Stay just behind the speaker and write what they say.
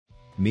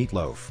Meat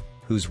Loaf,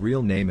 whose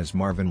real name is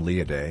Marvin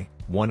Leaday,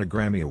 won a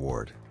Grammy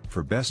Award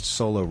for Best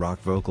Solo Rock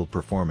Vocal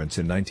Performance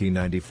in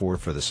 1994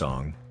 for the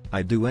song,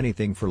 "I'd Do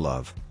Anything for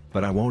Love,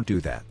 But I Won't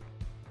Do That."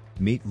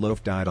 Meat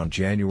Loaf died on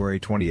January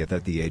 20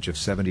 at the age of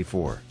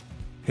 74.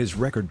 His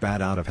record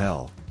Bat Out of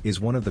Hell is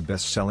one of the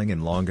best-selling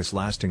and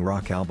longest-lasting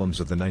rock albums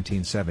of the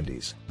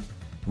 1970s.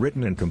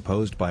 Written and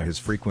composed by his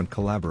frequent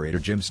collaborator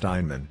Jim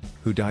Steinman,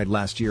 who died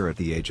last year at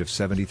the age of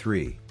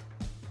 73.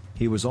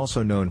 He was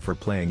also known for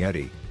playing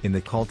Eddie in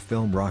the cult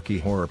film Rocky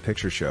Horror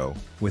Picture Show,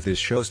 with his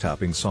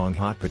show-stopping song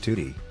Hot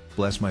Patootie,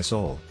 Bless My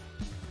Soul.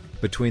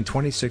 Between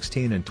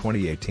 2016 and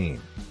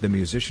 2018, the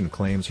musician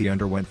claims he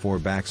underwent 4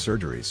 back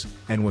surgeries,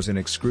 and was in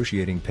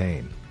excruciating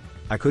pain.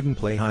 "I couldn't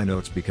play high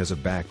notes because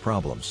of back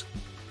problems."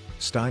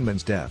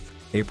 Steinman's death,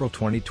 April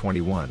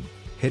 2021,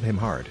 hit him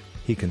hard.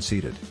 He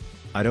conceded,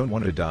 "I don't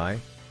want to die,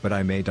 but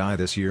I may die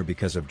this year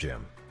because of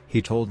Jim,"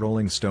 he told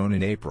Rolling Stone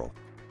in April.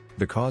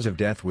 The cause of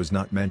death was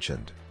not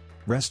mentioned.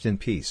 Rest in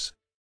peace.